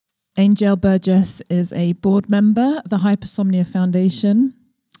Anjel Burgess is a board member of the Hypersomnia Foundation.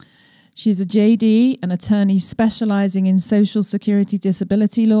 She's a JD, an attorney specializing in social security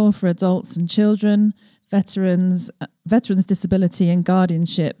disability law for adults and children, veterans disability and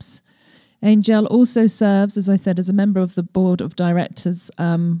guardianships. Anjel also serves, as I said, as a member of the board of directors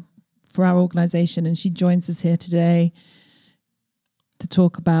for our organization, and she joins us here today to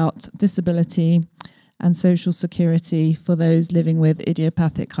talk about disability and social security for those living with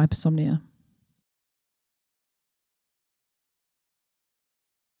idiopathic hypersomnia.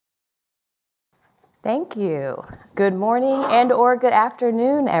 Thank you. Good morning and or good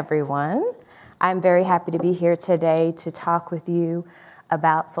afternoon, everyone. I'm very happy to be here today to talk with you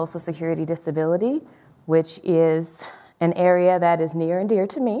about Social Security disability, which is an area that is near and dear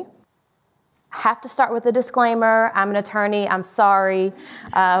to me. I have to start with a disclaimer. I'm an attorney, I'm sorry,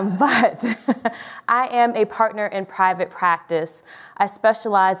 but I am a partner in private practice. I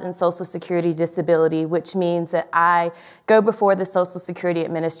specialize in Social Security disability, which means that I go before the Social Security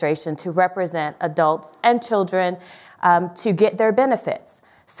Administration to represent adults and children to get their benefits.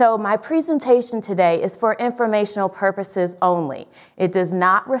 So my presentation today is for informational purposes only. It does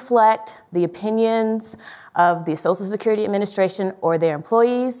not reflect the opinions of the Social Security Administration or their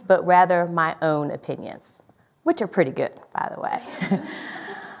employees, but rather my own opinions, which are pretty good, by the way.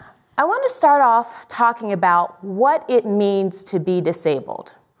 I want to start off talking about what it means to be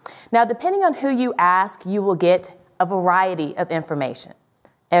disabled. Now, depending on who you ask, you will get a variety of information.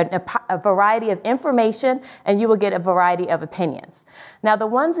 A variety of information, and you will get a variety of opinions. Now, the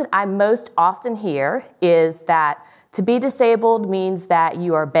ones that I most often hear is that to be disabled means that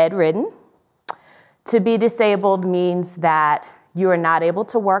you are bedridden. To be disabled means that you are not able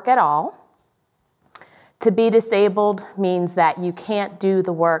to work at all. To be disabled means that you can't do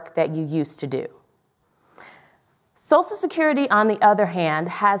the work that you used to do. Social Security, on the other hand,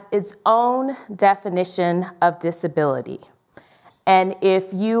 has its own definition of disability. And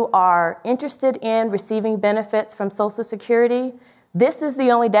if you are interested in receiving benefits from Social Security, this is the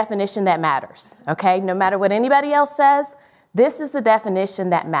only definition that matters, okay? No matter what anybody else says, this is the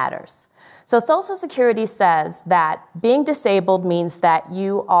definition that matters. So Social Security says that being disabled means that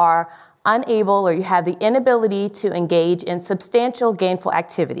you are unable or you have the inability to engage in substantial gainful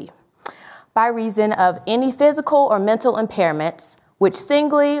activity by reason of any physical or mental impairments, which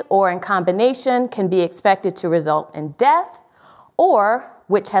singly or in combination can be expected to result in death, or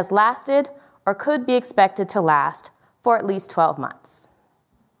which has lasted or could be expected to last for at least 12 months.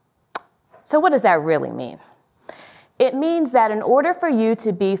 So what does that really mean? It means that in order for you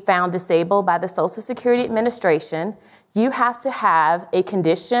to be found disabled by the Social Security Administration, you have to have a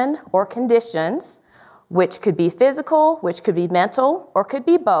condition or conditions, which could be physical, which could be mental, or could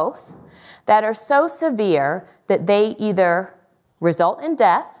be both, that are so severe that they either result in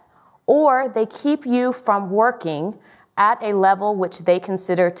death or they keep you from working at a level which they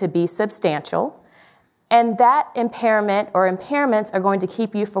consider to be substantial, and that impairment or impairments are going to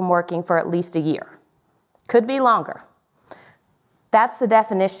keep you from working for at least a year. Could be longer. That's the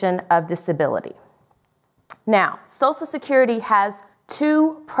definition of disability. Now, Social Security has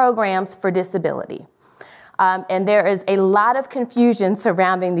two programs for disability, and there is a lot of confusion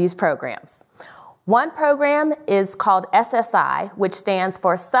surrounding these programs. One program is called SSI, which stands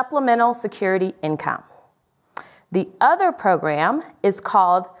for Supplemental Security Income. The other program is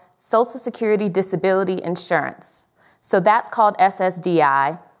called Social Security Disability Insurance. So that's called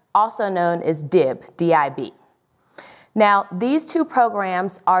SSDI, also known as DIB, D-I-B. Now, these two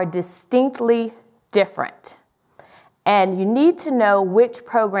programs are distinctly different, and you need to know which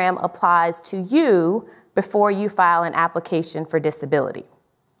program applies to you before you file an application for disability.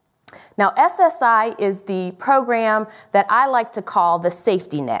 Now, SSI is the program that I like to call the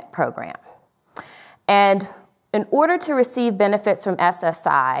safety net program. And in order to receive benefits from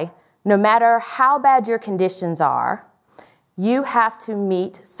SSI, no matter how bad your conditions are, you have to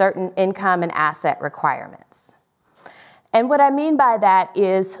meet certain income and asset requirements. And what I mean by that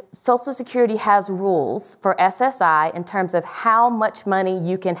is Social Security has rules for SSI in terms of how much money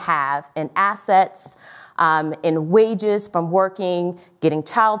you can have in assets, in wages from working, getting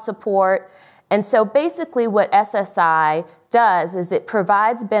child support. And so basically what SSI does is it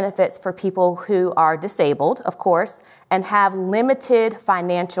provides benefits for people who are disabled, of course, and have limited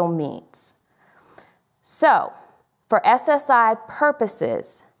financial means. So for SSI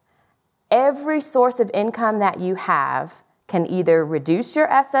purposes, every source of income that you have can either reduce your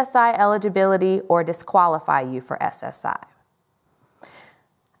SSI eligibility or disqualify you for SSI.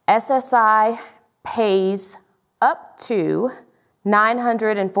 SSI pays up to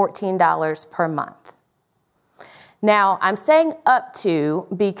 $914 per month. Now, I'm saying up to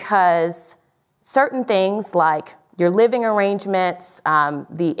because certain things like your living arrangements,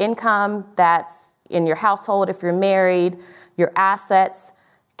 the income that's in your household if you're married, your assets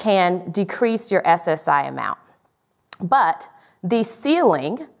can decrease your SSI amount. But the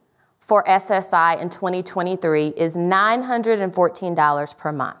ceiling for SSI in 2023 is $914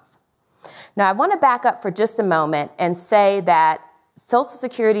 per month. Now, I want to back up for just a moment and say that Social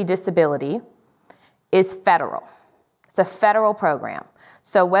Security disability is federal. It's a federal program.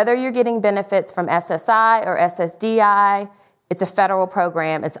 So whether you're getting benefits from SSI or SSDI, it's a federal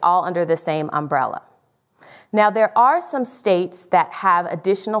program. It's all under the same umbrella. Now, there are some states that have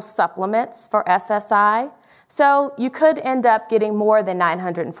additional supplements for SSI. So you could end up getting more than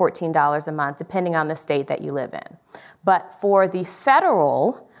 $914 a month, depending on the state that you live in. But for the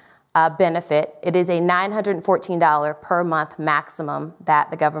federal benefit, it is a $914 per month maximum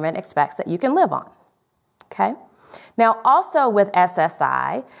that the government expects that you can live on. Okay? Now, also with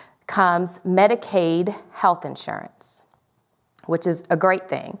SSI comes Medicaid health insurance, which is a great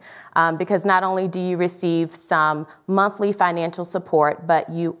thing because not only do you receive some monthly financial support, but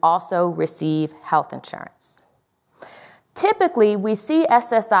you also receive health insurance. Typically, we see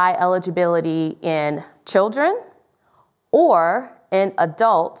SSI eligibility in children or in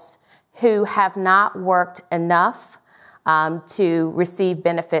adults who have not worked enough to receive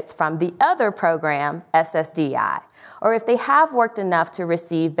benefits from the other program, SSDI. Or if they have worked enough to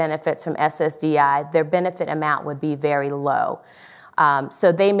receive benefits from SSDI, their benefit amount would be very low.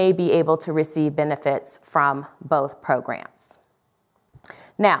 So they may be able to receive benefits from both programs.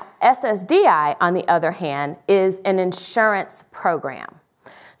 Now, SSDI, on the other hand, is an insurance program.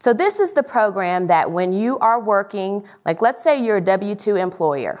 So this is the program that when you are working, like let's say you're a W-2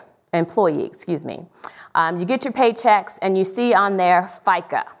 employee, you get your paychecks and you see on there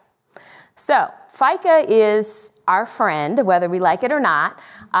FICA. So FICA is our friend, whether we like it or not.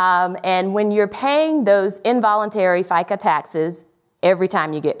 And when you're paying those involuntary FICA taxes every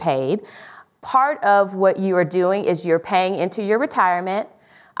time you get paid, part of what you are doing is you're paying into your retirement,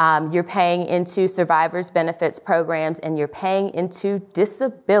 you're paying into survivors benefits programs, and you're paying into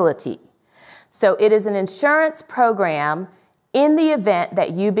disability. So it is an insurance program in the event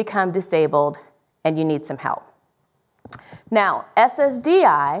that you become disabled and you need some help. Now,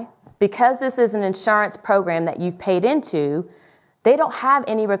 SSDI, because this is an insurance program that you've paid into, they don't have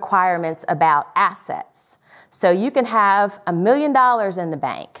any requirements about assets. So you can have $1 million in the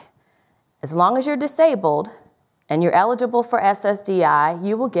bank. As long as you're disabled and you're eligible for SSDI,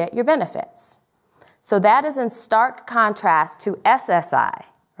 you will get your benefits. So that is in stark contrast to SSI,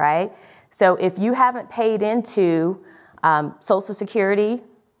 right? So if you haven't paid into Social Security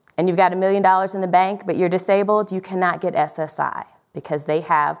and you've got $1 million in the bank, but you're disabled, you cannot get SSI because they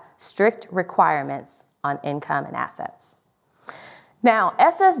have strict requirements on income and assets. Now,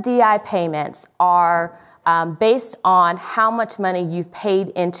 SSDI payments are based on how much money you've paid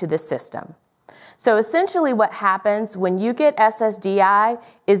into the system. So essentially what happens when you get SSDI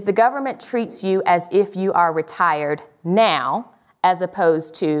is the government treats you as if you are retired now as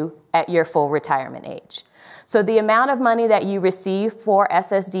opposed to at your full retirement age. So the amount of money that you receive for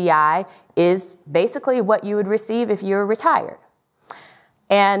SSDI is basically what you would receive if you were retired.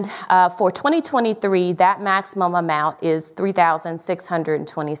 And for 2023, that maximum amount is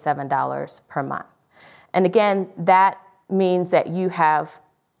 $3,627 per month. And again, that means that you have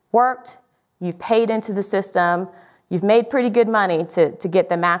worked, you've paid into the system, you've made pretty good money to get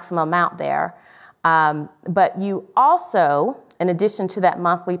the maximum amount there. But you also, in addition to that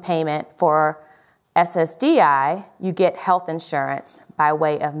monthly payment for SSDI, you get health insurance by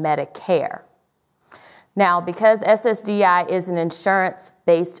way of Medicare. Now, because SSDI is an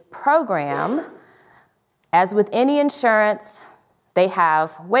insurance-based program, as with any insurance, they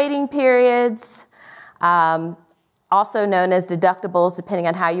have waiting periods, also known as deductibles, depending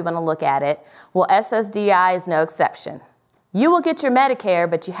on how you want to look at it. Well, SSDI is no exception. You will get your Medicare,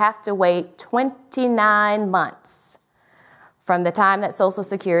 but you have to wait 29 months from the time that Social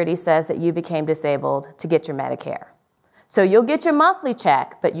Security says that you became disabled to get your Medicare. So you'll get your monthly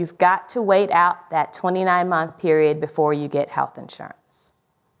check, but you've got to wait out that 29-month period before you get health insurance.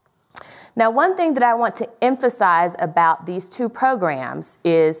 Now, one thing that I want to emphasize about these two programs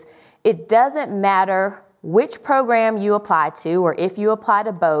is it doesn't matter which program you apply to or if you apply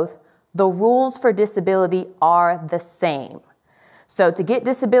to both, the rules for disability are the same. So to get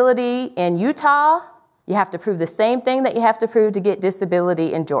disability in Utah, you have to prove the same thing that you have to prove to get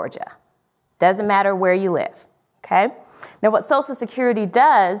disability in Georgia. Doesn't matter where you live, okay? Now what Social Security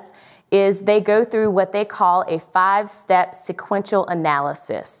does is they go through what they call a 5-step sequential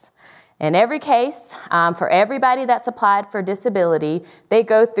analysis. In every case, for everybody that's applied for disability, they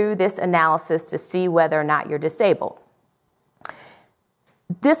go through this analysis to see whether or not you're disabled.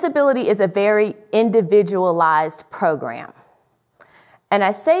 Disability is a very individualized program. And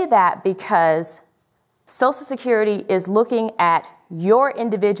I say that because Social Security is looking at your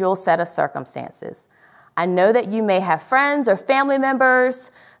individual set of circumstances. I know that you may have friends or family members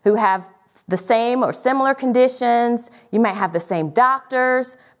who have the same or similar conditions. You might have the same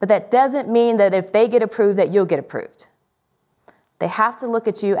doctors, but that doesn't mean that if they get approved that you'll get approved. They have to look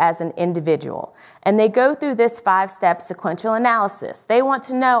at you as an individual. And they go through this 5-step sequential analysis. They want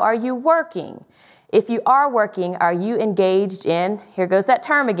to know, are you working? If you are working, are you engaged in, here goes that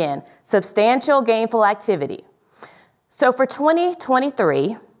term again, substantial gainful activity? So for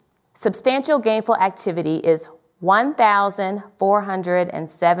 2023, substantial gainful activity is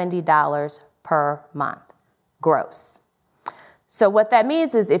 $1,470 per month, gross. So what that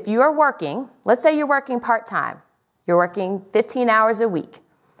means is if you are working, let's say you're working part-time, you're working 15 hours a week,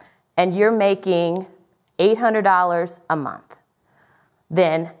 and you're making $800 a month,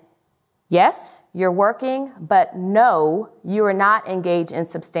 then yes, you're working, but no, you are not engaged in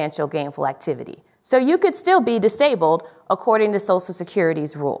substantial gainful activity. So you could still be disabled according to Social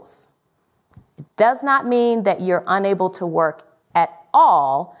Security's rules. It does not mean that you're unable to work at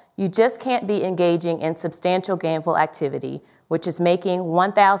all. You just can't be engaging in substantial gainful activity, which is making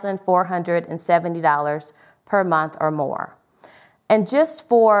 $1,470 per month or more. And just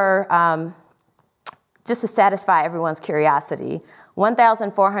for, just to satisfy everyone's curiosity,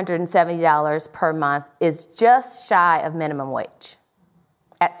 $1,470 per month is just shy of minimum wage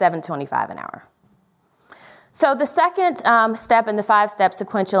at $7.25 an hour. So the second step in the 5-step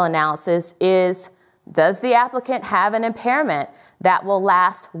sequential analysis is, does the applicant have an impairment that will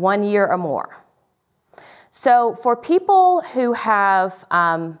last 1 year or more? So for people who have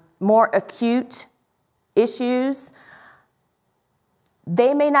more acute issues,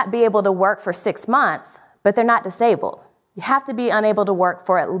 they may not be able to work for 6 months, but they're not disabled. You have to be unable to work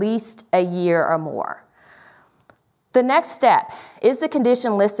for at least a year or more. The next step, is the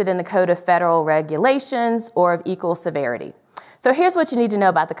condition listed in the Code of Federal Regulations or of equal severity? So here's what you need to know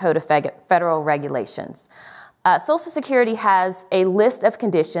about the Code of Federal Regulations. Social Security has a list of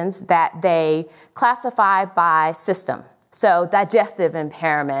conditions that they classify by system. So digestive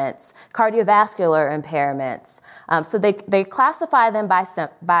impairments, cardiovascular impairments. So they classify them by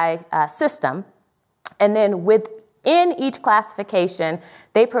system, and then within each classification,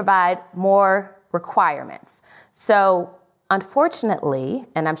 they provide more requirements. So unfortunately,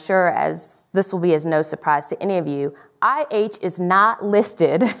 and I'm sure as this will be as no surprise to any of you, IH is not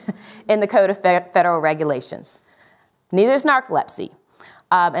listed in the Code of Federal Regulations. Neither is narcolepsy.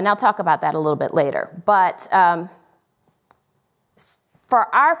 And I'll talk about that a little bit later. But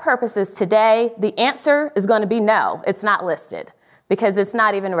for our purposes today, the answer is going to be no, it's not listed because it's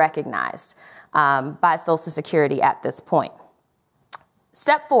not even recognized by Social Security at this point.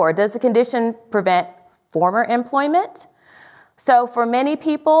 Step 4, does the condition prevent former employment? So for many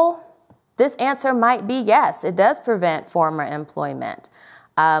people, this answer might be yes, it does prevent former employment.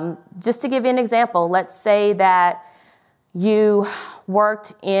 Just to give you an example, let's say that you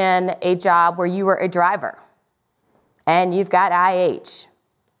worked in a job where you were a driver and you've got IH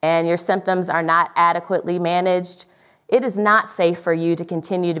and your symptoms are not adequately managed. It is not safe for you to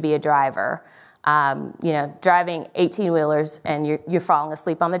continue to be a driver. Driving 18-wheelers and you're falling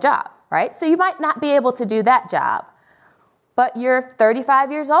asleep on the job, right? So you might not be able to do that job, but you're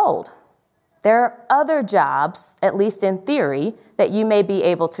 35 years old. There are other jobs, at least in theory, that you may be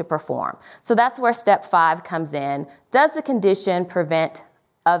able to perform. So that's where step 5 comes in. Does the condition prevent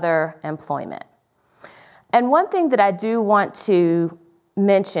other employment? And one thing that I do want to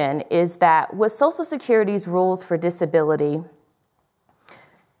mention is that with Social Security's rules for disability,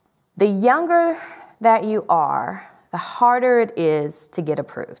 the younger that you are, the harder it is to get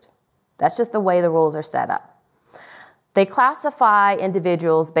approved. That's just the way the rules are set up. They classify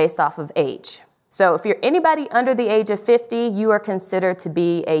individuals based off of age. So if you're anybody under the age of 50, you are considered to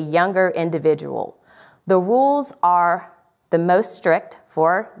be a younger individual. The rules are the most strict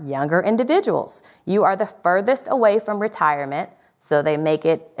for younger individuals. You are the furthest away from retirement, so they make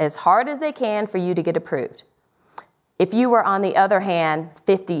it as hard as they can for you to get approved. If you were, on the other hand,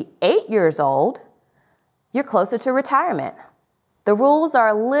 58 years old, you're closer to retirement. The rules are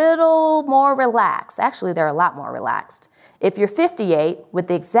a little more relaxed. Actually, they're a lot more relaxed. If you're 58 with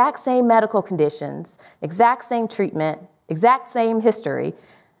the exact same medical conditions, exact same treatment, exact same history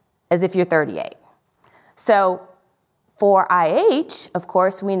as if you're 38. So for IH, of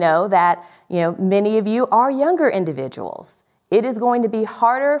course, we know that many of you are younger individuals. It is going to be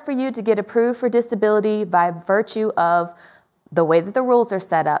harder for you to get approved for disability by virtue of the way that the rules are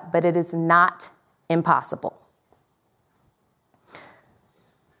set up, but it is not impossible.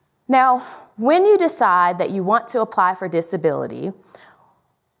 Now, when you decide that you want to apply for disability,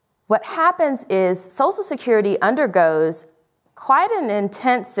 what happens is Social Security undergoes quite an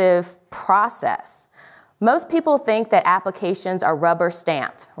intensive process. Most people think that applications are rubber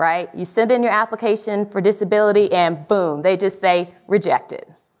stamped, right? You send in your application for disability and boom, they just say rejected.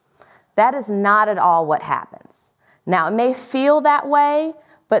 That is not at all what happens. Now, it may feel that way,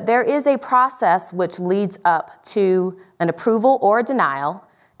 but there is a process which leads up to an approval or a denial,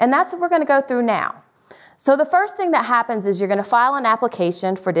 and that's what we're going to go through now. So the first thing that happens is you're going to file an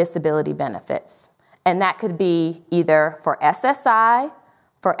application for disability benefits, and that could be either for SSI,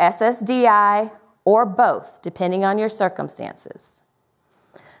 for SSDI, or both, depending on your circumstances.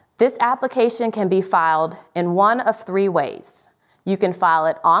 This application can be filed in one of three ways. You can file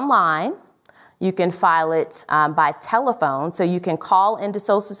it online, you can file it by telephone, so you can call into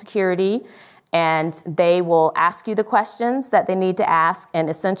Social Security and they will ask you the questions that they need to ask and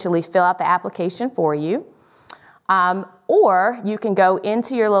essentially fill out the application for you. Or you can go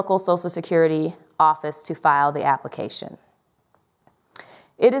into your local Social Security office to file the application.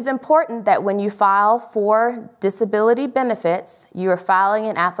 It is important that when you file for disability benefits, you are filing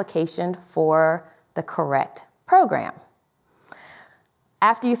an application for the correct program.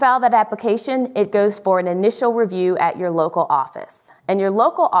 After you file that application, it goes for an initial review at your local office. And your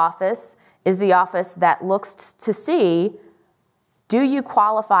local office is the office that looks to see, do you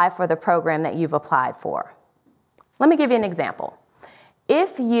qualify for the program that you've applied for? Let me give you an example.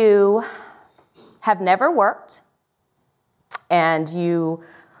 If you have never worked and you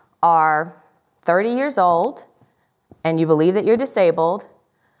are 30 years old and you believe that you're disabled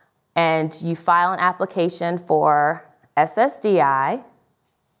and you file an application for SSDI,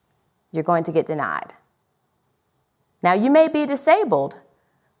 you're going to get denied. Now, you may be disabled,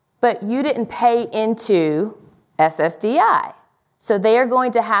 but you didn't pay into SSDI. So they are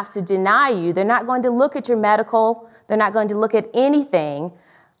going to have to deny you. They're not going to look at your medical. They're not going to look at anything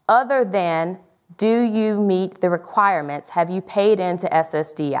other than, do you meet the requirements? Have you paid into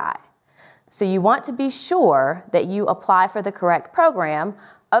SSDI? So you want to be sure that you apply for the correct program.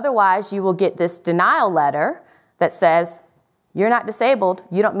 Otherwise, you will get this denial letter that says, you're not disabled,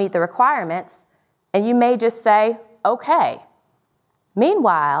 you don't meet the requirements, and you may just say, okay.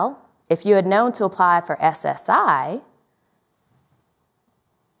 Meanwhile, if you had known to apply for SSI,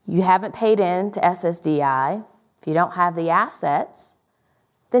 you haven't paid in to SSDI, if you don't have the assets,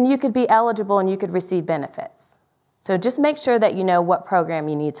 then you could be eligible and you could receive benefits. So just make sure that you know what program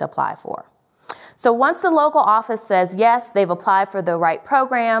you need to apply for. So once the local office says, yes, they've applied for the right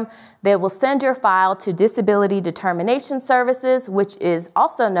program, they will send your file to Disability Determination Services, which is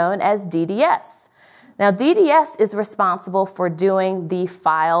also known as DDS. Now, DDS is responsible for doing the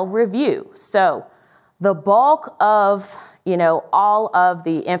file review. So the bulk of, all of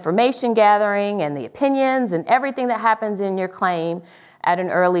the information gathering and the opinions and everything that happens in your claim at an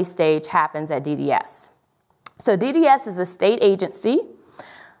early stage happens at DDS. So DDS is a state agency.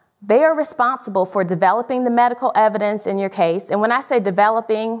 They are responsible for developing the medical evidence in your case. And when I say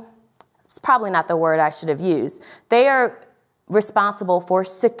developing, it's probably not the word I should have used. They are responsible for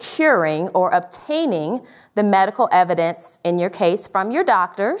securing or obtaining the medical evidence in your case from your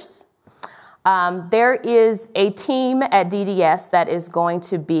doctors. There is a team at DDS that is going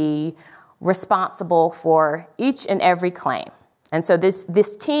to be responsible for each and every claim. And so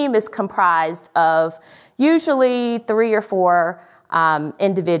this team is comprised of usually 3 or 4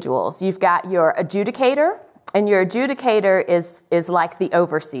 individuals. You've got your adjudicator, and your adjudicator is like the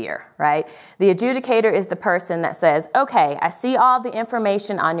overseer, right? The adjudicator is the person that says, okay, I see all the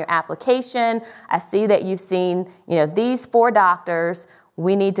information on your application. I see that you've seen, these 4 doctors.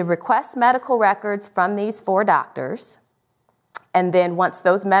 We need to request medical records from these 4 doctors. And then once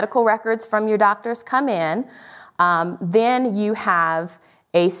those medical records from your doctors come in, then you have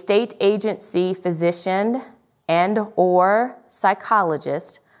a state agency physician and or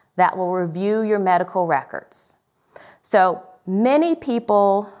psychologist that will review your medical records. So many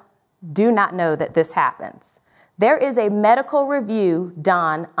people do not know that this happens. There is a medical review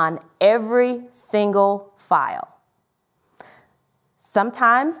done on every single file.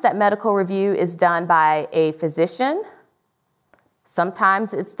 Sometimes that medical review is done by a physician.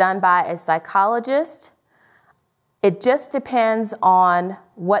 Sometimes it's done by a psychologist. It just depends on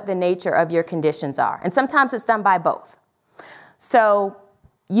what the nature of your conditions are. And sometimes it's done by both. So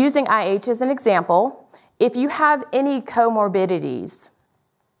using IH as an example, if you have any comorbidities,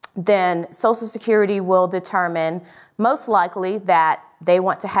 then Social Security will determine most likely that they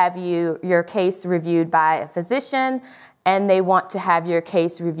want to have your case reviewed by a physician, and they want to have your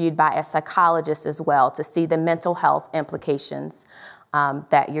case reviewed by a psychologist as well to see the mental health implications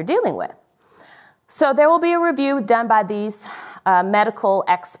that you're dealing with. So there will be a review done by these medical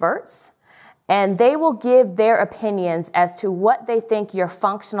experts, and they will give their opinions as to what they think your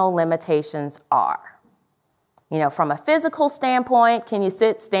functional limitations are. You know, from a physical standpoint, can you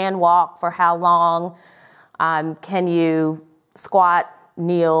sit, stand, walk for how long? Can you squat,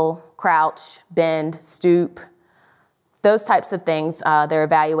 kneel, crouch, bend, stoop? Those types of things they're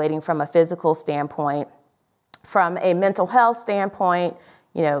evaluating from a physical standpoint. From a mental health standpoint,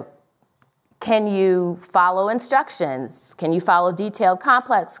 you know, can you follow instructions? Can you follow detailed,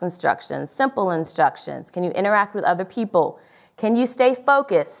 complex instructions, simple instructions? Can you interact with other people? Can you stay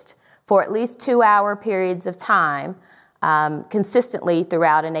focused for at least 2-hour periods of time consistently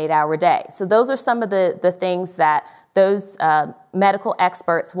throughout an 8-hour day? So those are some of the things that those medical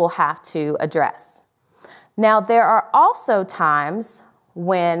experts will have to address. Now, there are also times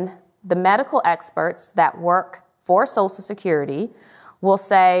when the medical experts that work for Social Security will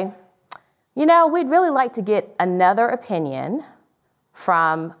say, you know, we'd really like to get another opinion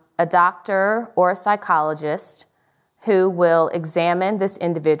from a doctor or a psychologist who will examine this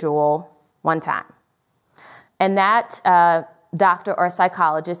individual one time. And that doctor or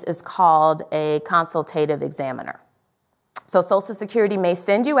psychologist is called a consultative examiner. So Social Security may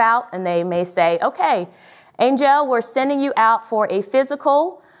send you out and they may say, okay, Anjel, we're sending you out for a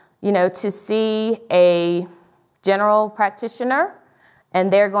physical, you know, to see a general practitioner,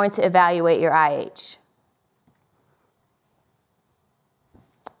 and they're going to evaluate your IH.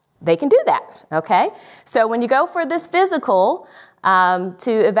 They can do that, okay? So when you go for this physical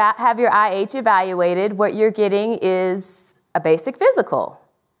to have your IH evaluated, what you're getting is a basic physical.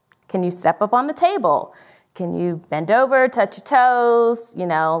 Can you step up on the table? Can you bend over, touch your toes? You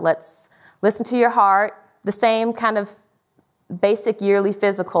know, let's listen to your heart. The same kind of basic yearly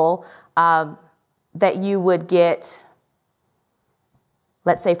physical that you would get,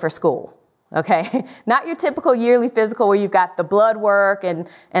 let's say, for school. Okay, not your typical yearly physical where you've got the blood work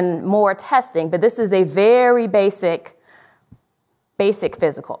and more testing, but this is a very basic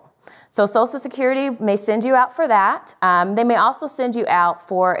physical. So Social Security may send you out for that. They may also send you out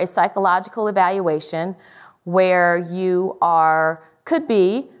for a psychological evaluation where you could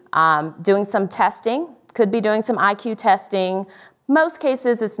be doing some testing, could be doing some IQ testing. Most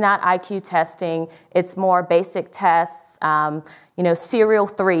cases, it's not IQ testing. It's more basic tests, you know, serial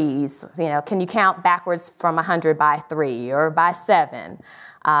threes. You know, can you count backwards from 100 by 3 or by 7?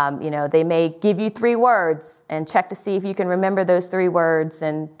 You know, they may give you 3 words and check to see if you can remember those 3 words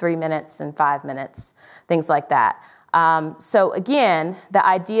in 3 minutes and 5 minutes, things like that. So again, the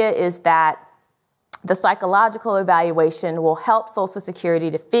idea is that the psychological evaluation will help Social Security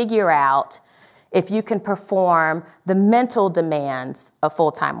to figure out if you can perform the mental demands of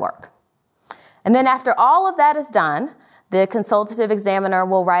full-time work. And then after all of that is done, the consultative examiner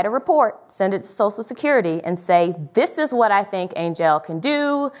will write a report, send it to Social Security, and say, this is what I think Anjel can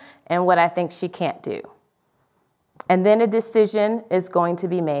do and what I think she can't do. And then a decision is going to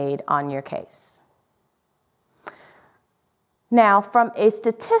be made on your case. Now, from a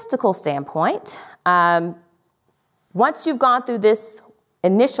statistical standpoint, once you've gone through this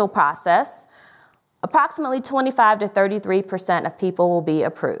initial process, approximately 25 to 33% of people will be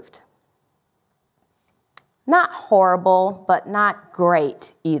approved. Not horrible, but not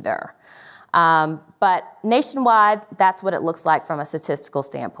great either. But nationwide, that's what it looks like from a statistical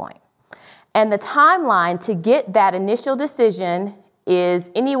standpoint. And the timeline to get that initial decision is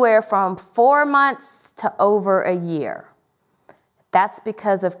anywhere from 4 months to over a year. That's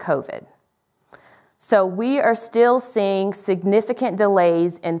because of COVID. So we are still seeing significant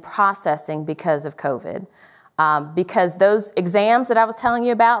delays in processing because of COVID, because those exams that I was telling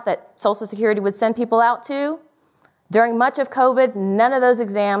you about that Social Security would send people out to, during much of COVID, none of those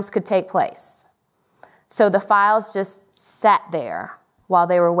exams could take place. So the files just sat there while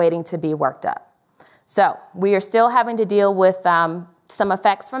they were waiting to be worked up. So we are still having to deal with some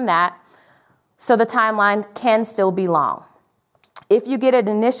effects from that. So the timeline can still be long. If you get an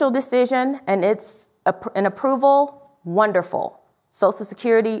initial decision and it's an approval, wonderful. Social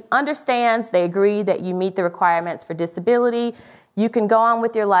Security understands, they agree that you meet the requirements for disability. You can go on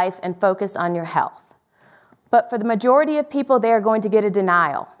with your life and focus on your health. But for the majority of people, they are going to get a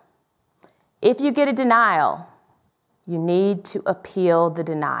denial. If you get a denial, you need to appeal the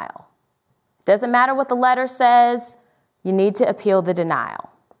denial. Doesn't matter what the letter says, you need to appeal the denial.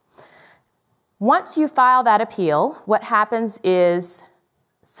 Once you file that appeal, what happens is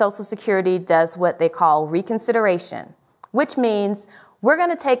Social Security does what they call reconsideration, which means we're going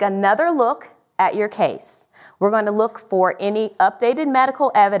to take another look at your case. We're going to look for any updated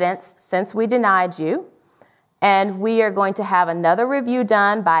medical evidence since we denied you, and we are going to have another review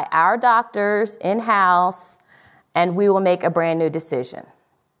done by our doctors in-house, and we will make a brand new decision.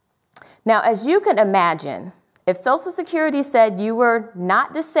 Now, as you can imagine, if Social Security said you were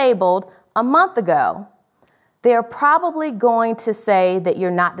not disabled a month ago, they're probably going to say that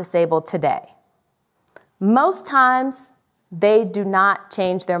you're not disabled today. Most times, they do not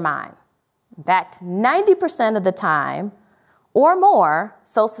change their mind. In fact, 90% of the time or more,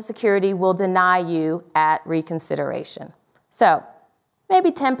 Social Security will deny you at reconsideration. So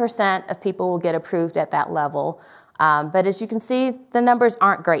maybe 10% of people will get approved at that level. But as you can see, the numbers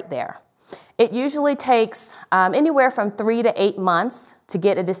aren't great there. It usually takes anywhere from 3 to 8 months to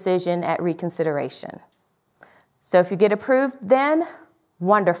get a decision at reconsideration. So if you get approved then,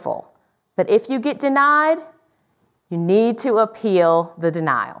 wonderful. But if you get denied, you need to appeal the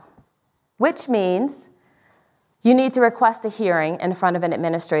denial, which means you need to request a hearing in front of an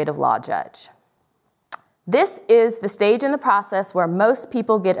administrative law judge. This is the stage in the process where most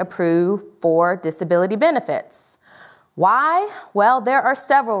people get approved for disability benefits. Why? Well, there are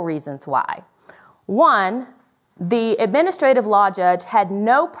several reasons why. One, the administrative law judge had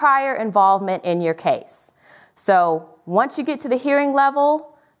no prior involvement in your case. So once you get to the hearing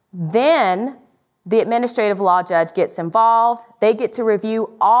level, then the administrative law judge gets involved. They get to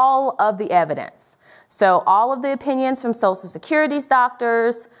review all of the evidence. So all of the opinions from Social Security's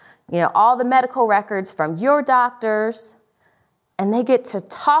doctors, all the medical records from your doctors, and they get to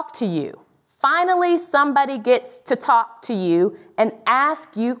talk to you. Finally, somebody gets to talk to you and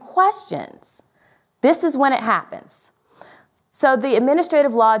ask you questions. This is when it happens. So the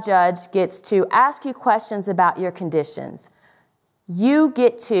administrative law judge gets to ask you questions about your conditions. You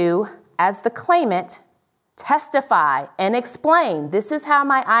get to, as the claimant, testify and explain, this is how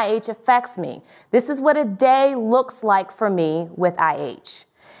my IH affects me. This is what a day looks like for me with IH.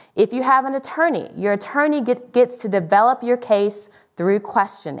 If you have an attorney, your attorney gets to develop your case through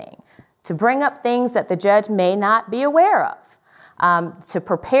questioning, to bring up things that the judge may not be aware of, to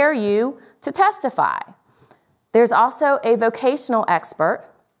prepare you to testify. There's also a vocational expert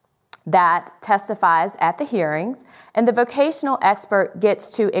that testifies at the hearings, and the vocational expert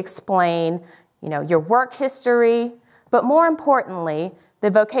gets to explain, your work history, but more importantly, the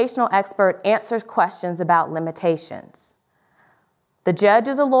vocational expert answers questions about limitations. The judge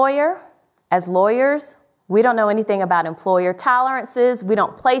is a lawyer. As lawyers, we don't know anything about employer tolerances. We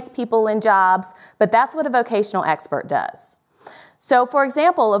don't place people in jobs, but that's what a vocational expert does. So, for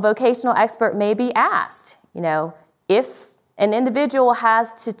example, a vocational expert may be asked, if an individual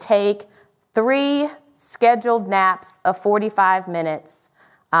has to take 3 scheduled naps of 45 minutes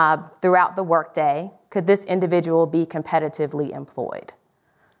throughout the workday, could this individual be competitively employed?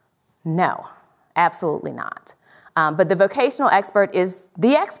 No, absolutely not. But the vocational expert is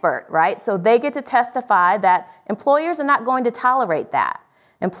the expert, right? So they get to testify that employers are not going to tolerate that.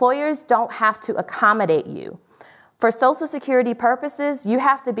 Employers don't have to accommodate you. For Social Security purposes, you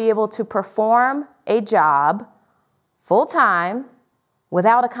have to be able to perform a job full-time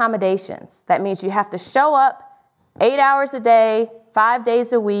without accommodations. That means you have to show up 8 hours a day, 5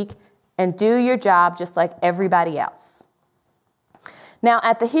 days a week, and do your job just like everybody else. Now,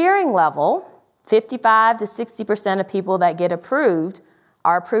 at the hearing level, 55 to 60% of people that get approved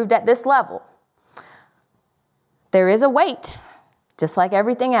are approved at this level. There is a wait, just like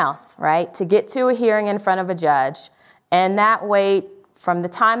everything else, right, to get to a hearing in front of a judge. And that wait from the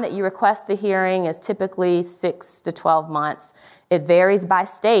time that you request the hearing is typically 6 to 12 months. It varies by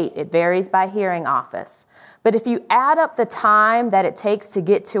state. It varies by hearing office. But if you add up the time that it takes to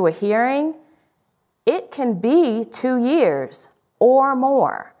get to a hearing, it can be 2 years or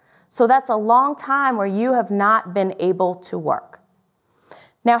more. So that's a long time where you have not been able to work.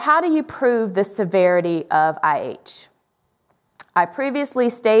 Now, how do you prove the severity of IH? I previously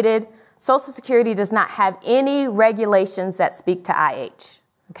stated Social Security does not have any regulations that speak to IH.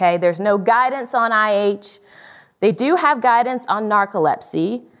 Okay, there's no guidance on IH. They do have guidance on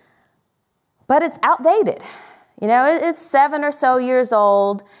narcolepsy, but it's outdated. It's 7 or so years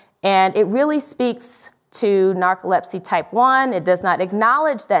old, and it really speaks to narcolepsy type 1. It does not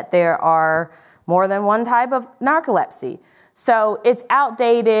acknowledge that there are more than one type of narcolepsy. So it's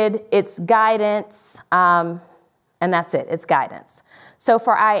outdated, it's guidance, and that's it, it's guidance. So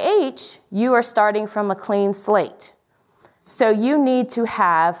for IH, you are starting from a clean slate. So you need to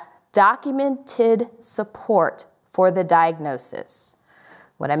have documented support for the diagnosis.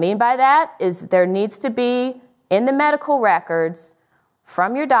 What I mean by that is there needs to be in the medical records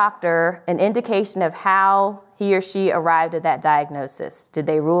from your doctor an indication of how he or she arrived at that diagnosis. Did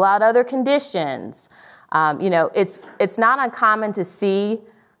they rule out other conditions? It's not uncommon to see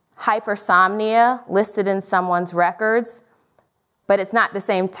hypersomnia listed in someone's records, but it's not the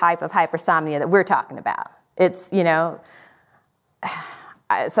same type of hypersomnia that we're talking about. It's,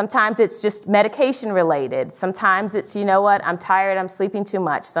 sometimes it's just medication related. Sometimes it's, I'm tired, I'm sleeping too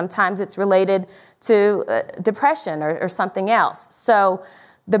much. Sometimes it's related to depression or something else. So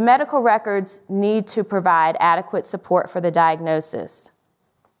the medical records need to provide adequate support for the diagnosis.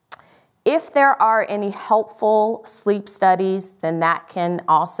 If there are any helpful sleep studies, then that can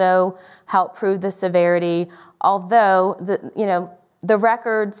also help prove the severity, although the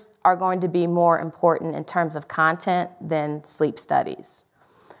records are going to be more important in terms of content than sleep studies.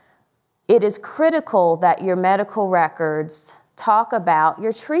 It is critical that your medical records talk about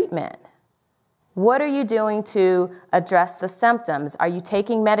your treatment. What are you doing to address the symptoms? Are you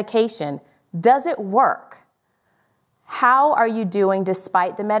taking medication? Does it work? How are you doing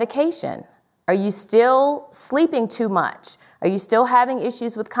despite the medication? Are you still sleeping too much? Are you still having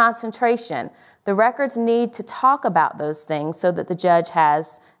issues with concentration? The records need to talk about those things so that the judge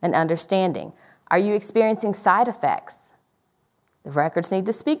has an understanding. Are you experiencing side effects? The records need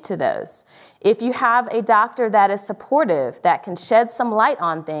to speak to those. If you have a doctor that is supportive, that can shed some light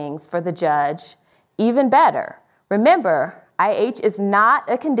on things for the judge, even better. Remember, IH is not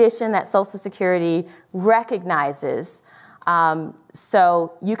a condition that Social Security recognizes.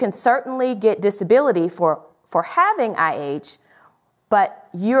 So you can certainly get disability for having IH, but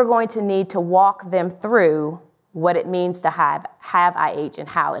you're going to need to walk them through what it means to have IH and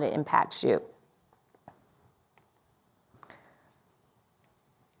how it impacts you.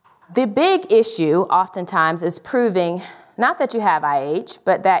 The big issue oftentimes is proving not that you have IH,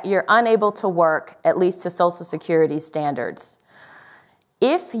 but that you're unable to work, at least to Social Security standards.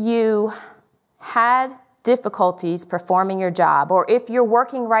 If you had difficulties performing your job, or if you're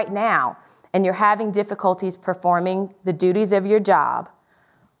working right now and you're having difficulties performing the duties of your job,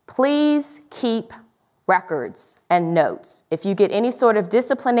 please keep records and notes. If you get any sort of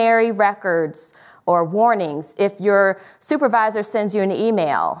disciplinary records or warnings, if your supervisor sends you an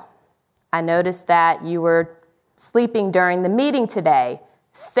email, I noticed that you were sleeping during the meeting today,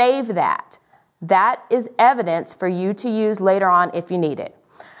 save that. That is evidence for you to use later on if you need it.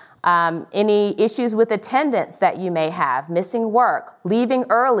 Any issues with attendance that you may have, missing work, leaving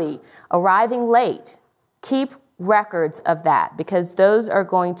early, arriving late, keep records of that because those are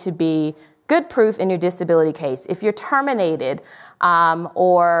going to be good proof in your disability case. If you're terminated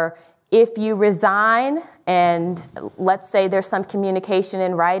or if you resign and let's say there's some communication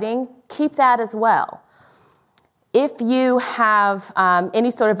in writing, keep that as well. If you have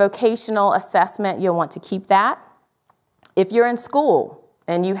any sort of vocational assessment, you'll want to keep that. If you're in school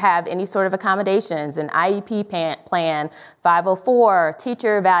and you have any sort of accommodations, an IEP plan, 504,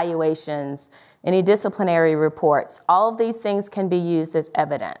 teacher evaluations, any disciplinary reports, all of these things can be used as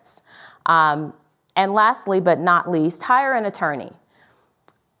evidence. And lastly, but not least, hire an attorney.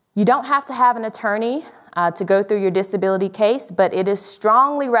 You don't have to have an attorney to go through your disability case, but it is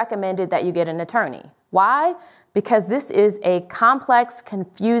strongly recommended that you get an attorney. Why? Because this is a complex,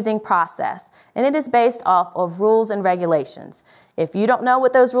 confusing process, and it is based off of rules and regulations. If you don't know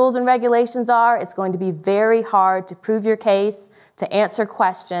what those rules and regulations are, it's going to be very hard to prove your case, to answer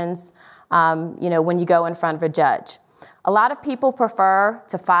questions, when you go in front of a judge. A lot of people prefer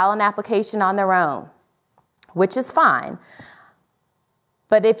to file an application on their own, which is fine.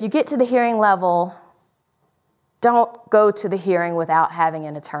 But if you get to the hearing level, don't go to the hearing without having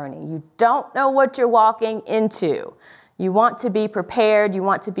an attorney. You don't know what you're walking into. You want to be prepared. You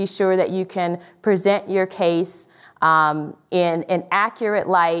want to be sure that you can present your case in an accurate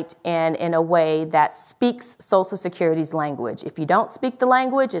light and in a way that speaks Social Security's language. If you don't speak the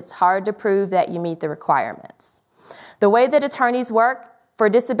language, it's hard to prove that you meet the requirements. The way that attorneys work for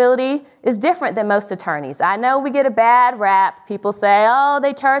disability is different than most attorneys. I know we get a bad rap. People say, oh,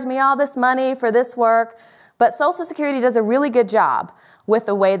 they charge me all this money for this work. But Social Security does a really good job with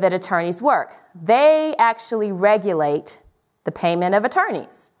the way that attorneys work. They actually regulate the payment of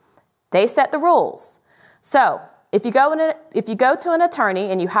attorneys. They set the rules. So if you go to an attorney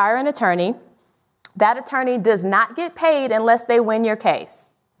and you hire an attorney, that attorney does not get paid unless they win your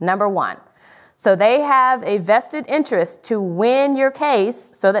case, number one. So they have a vested interest to win your case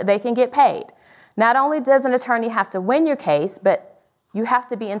so that they can get paid. Not only does an attorney have to win your case, but you have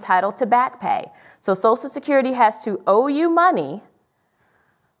to be entitled to back pay. So Social Security has to owe you money.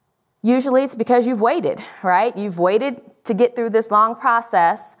 Usually it's because you've waited, right? You've waited to get through this long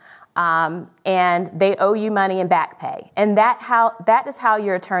process, and they owe you money in back pay. And that is how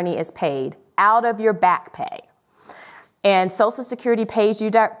your attorney is paid, out of your back pay. And Social Security pays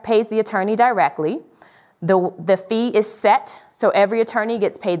the attorney directly. The fee is set, so every attorney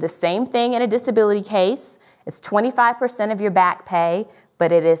gets paid the same thing in a disability case. It's 25% of your back pay,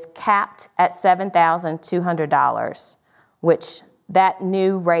 but it is capped at $7,200, which that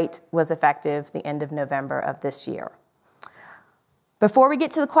new rate was effective the end of November of this year. Before we get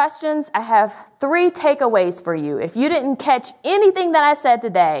to the questions, I have 3 takeaways for you. If you didn't catch anything that I said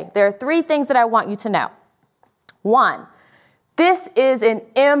today, there are 3 things that I want you to know. 1, this is an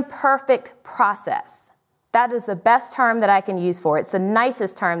imperfect process. That is the best term that I can use for it. It's the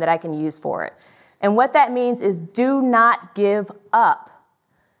nicest term that I can use for it. And what that means is do not give up.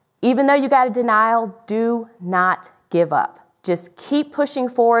 Even though you got a denial, do not give up. Just keep pushing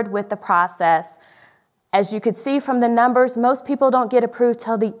forward with the process. As you could see from the numbers, most people don't get approved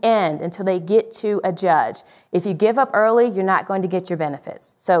till the end, until they get to a judge. If you give up early, you're not going to get your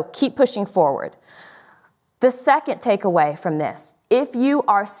benefits. So keep pushing forward. The second takeaway from this, if you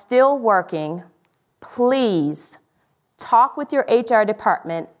are still working, please talk with your HR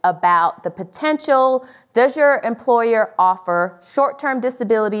department about the potential. Does your employer offer short-term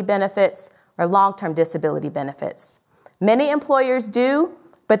disability benefits or long-term disability benefits? Many employers do,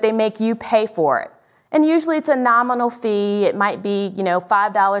 but they make you pay for it. And usually it's a nominal fee. It might be,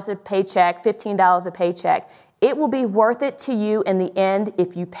 $5 a paycheck, $15 a paycheck. It will be worth it to you in the end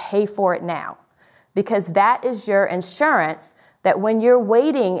if you pay for it now, because that is your insurance that when you're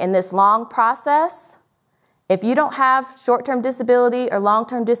waiting in this long process, if you don't have short-term disability or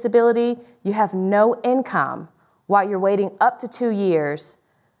long-term disability, you have no income while you're waiting up to 2 years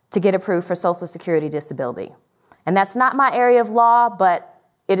to get approved for Social Security disability. And that's not my area of law, but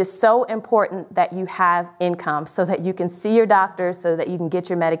it is so important that you have income so that you can see your doctor, so that you can get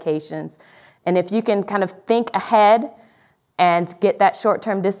your medications. And if you can kind of think ahead and get that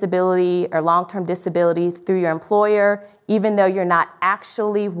short-term disability or long-term disability through your employer, even though you're not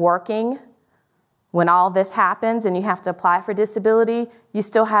actually working, when all this happens and you have to apply for disability, you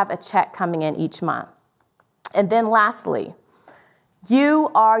still have a check coming in each month. And then lastly, you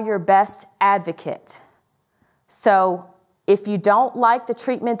are your best advocate. So if you don't like the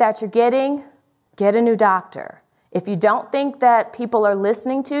treatment that you're getting, get a new doctor. If you don't think that people are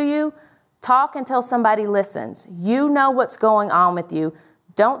listening to you, talk until somebody listens. You know what's going on with you.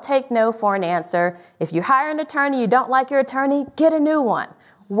 Don't take no for an answer. If you hire an attorney, you don't like your attorney, get a new one.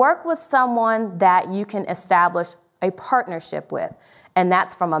 Work with someone that you can establish a partnership with. And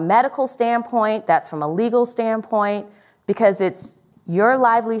that's from a medical standpoint, that's from a legal standpoint, because it's your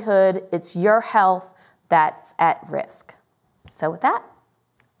livelihood, it's your health that's at risk. So with that,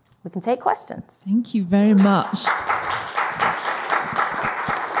 we can take questions. Thank you very much.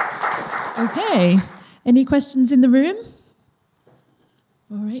 Okay, any questions in the room?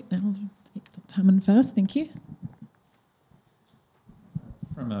 All right, I'll take Dr. Hammond first, thank you.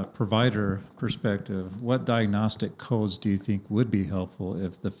 From a provider perspective, what diagnostic codes do you think would be helpful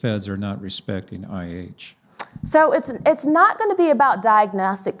if the feds are not respecting IH? So it's not going to be about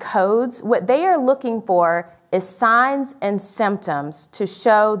diagnostic codes. What they are looking for is signs and symptoms to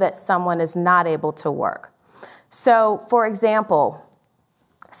show that someone is not able to work. So, for example,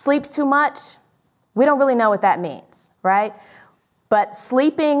 sleeps too much, we don't really know what that means, right? But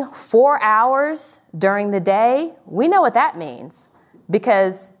sleeping 4 hours during the day, we know what that means.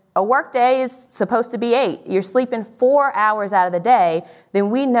 Because a work day is supposed to be 8. You're sleeping 4 hours out of the day, then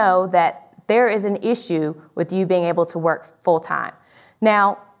we know that there is an issue with you being able to work full time.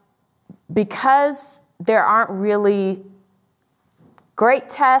 Now, because there aren't really great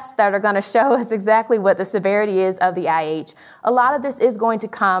tests that are going to show us exactly what the severity is of the IH, a lot of this is going to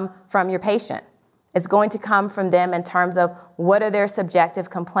come from your patient. It's going to come from them in terms of what are their subjective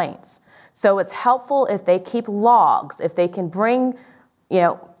complaints. So it's helpful if they keep logs, if they can bring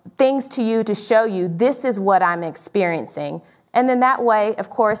things to you to show you this is what I'm experiencing. And then that way, of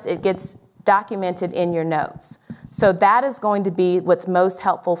course, it gets documented in your notes. So that is going to be what's most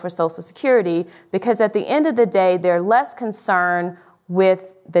helpful for Social Security, because at the end of the day, they're less concerned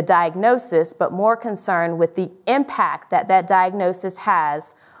with the diagnosis, but more concerned with the impact that that diagnosis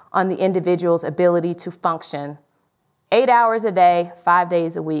has on the individual's ability to function 8 hours a day, 5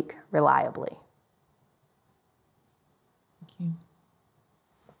 days a week, reliably.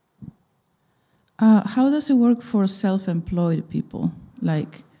 How does it work for self-employed people?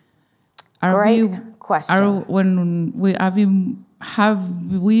 Like, Great question.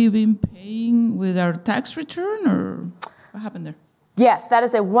 Have we been paying with our tax return, or what happened there? Yes, that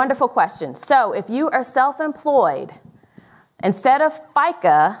is a wonderful question. So if you are self-employed, instead of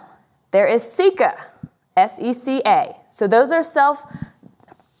FICA, There is SECA, S-E-C-A. So those are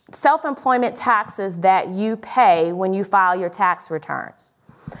self-employment taxes that you pay when you file your tax returns.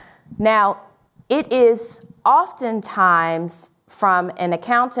 Now, it is oftentimes from an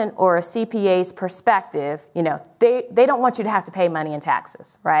accountant or a CPA's perspective, they don't want you to have to pay money in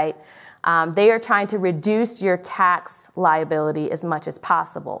taxes, right? They are trying to reduce your tax liability as much as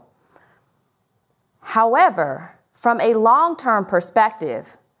possible. However, from a long-term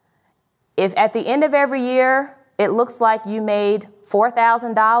perspective, if at the end of every year, it looks like you made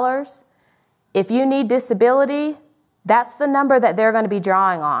 $4,000, if you need disability, that's the number that they're going to be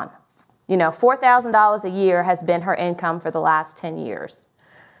drawing on. $4,000 a year has been her income for the last 10 years.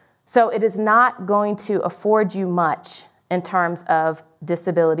 So it is not going to afford you much in terms of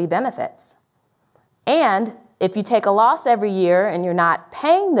disability benefits. And if you take a loss every year and you're not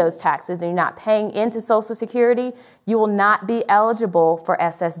paying those taxes and you're not paying into Social Security, you will not be eligible for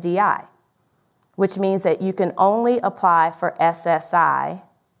SSDI, which means that you can only apply for SSI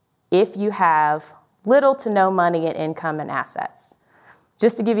if you have little to no money in income and assets.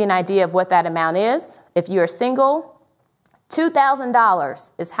 Just to give you an idea of what that amount is, if you are single,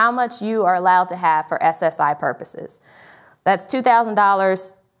 $2,000 is how much you are allowed to have for SSI purposes. That's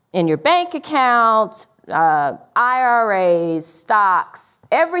 $2,000 in your bank account, IRAs, stocks,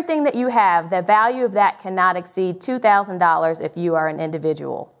 everything that you have, the value of that cannot exceed $2,000 if you are an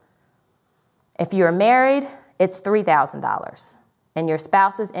individual. If you are married, it's $3,000, and your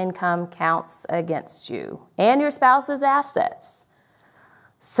spouse's income counts against you and your spouse's assets.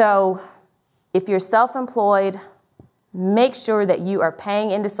 So if you're self-employed, make sure that you are paying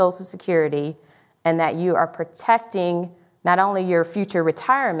into Social Security and that you are protecting not only your future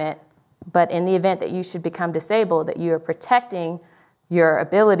retirement, but in the event that you should become disabled, that you are protecting your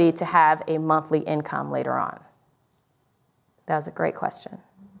ability to have a monthly income later on. That was a great question.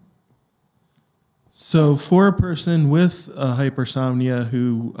 So for a person with hypersomnia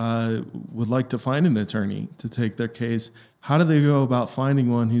who would like to find an attorney to take their case, how do they go about finding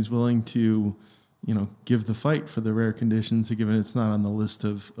one who's willing to, give the fight for the rare conditions, given it's not on the list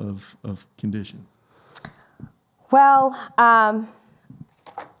of conditions? Well,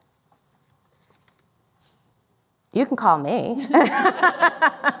 you can call me.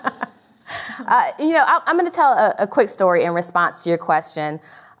 I'm going to tell a quick story in response to your question.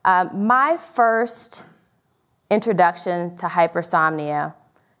 My first introduction to hypersomnia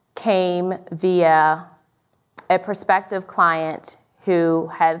came via a prospective client who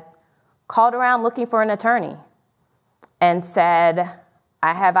had called around looking for an attorney and said,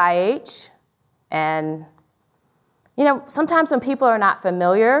 I have IH, and sometimes when people are not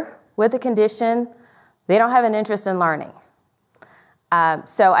familiar with the condition, they don't have an interest in learning.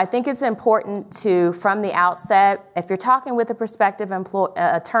 So I think it's important to, from the outset, if you're talking with a prospective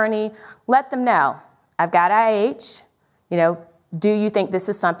attorney, let them know, I've got IH, do you think this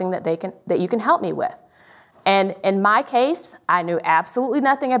is something that you can help me with? And in my case, I knew absolutely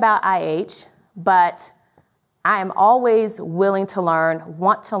nothing about IH, but I am always willing to learn,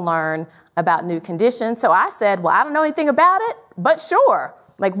 want to learn about new conditions. So I said, well, I don't know anything about it, but sure,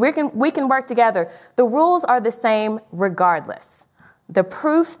 we can work together. The rules are the same regardless. The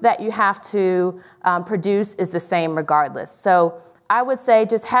proof that you have to produce is the same regardless. So I would say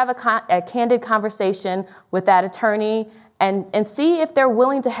just have a candid conversation with that attorney and see if they're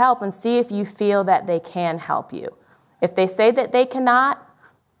willing to help and see if you feel that they can help you. If they say that they cannot,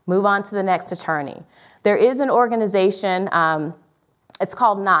 move on to the next attorney. There is an organization, it's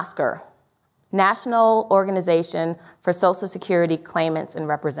called NOSCR, National Organization for Social Security Claimants and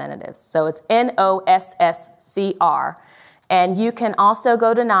Representatives. So it's NOSSCR. And you can also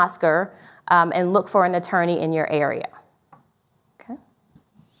go to NOSCR and look for an attorney in your area. Okay.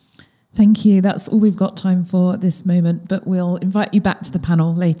 Thank you. That's all we've got time for at this moment, but we'll invite you back to the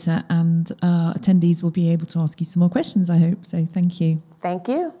panel later and attendees will be able to ask you some more questions, I hope. So thank you. Thank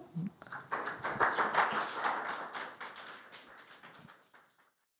you.